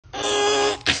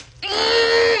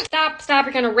stop,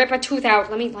 you're gonna rip a tooth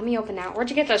out. Let me open that. Where'd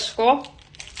you get this, school?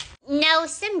 No,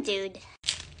 some dude.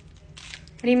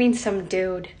 What do you mean, some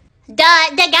dude? The guy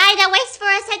that waits for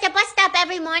us at the bus stop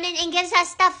every morning and gives us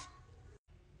stuff.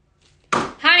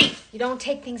 Honey, you don't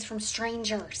take things from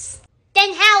strangers.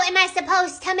 Then how am I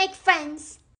supposed to make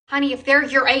friends? Honey, if they're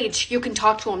your age, you can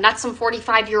talk to them. Not some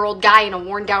 45-year-old guy in a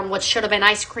worn-down what should have been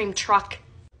ice cream truck.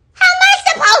 How am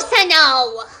I supposed to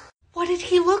know? What did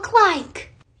he look like?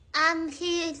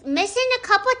 He's missing a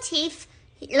couple teeth,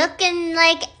 looking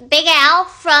like Big Al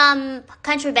from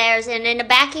Country Bears, and in the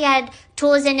back he had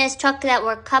tools in his truck that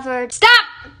were covered.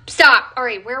 Stop! All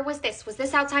right, where was this? Was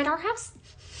this outside our house?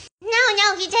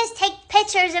 No, he just takes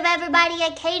pictures of everybody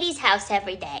at Katie's house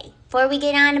every day before we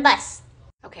get on the bus.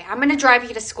 Okay, I'm gonna drive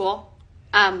you to school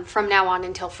from now on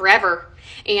until forever.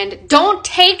 And don't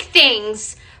take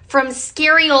things from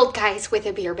scary old guys with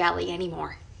a beer belly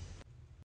anymore.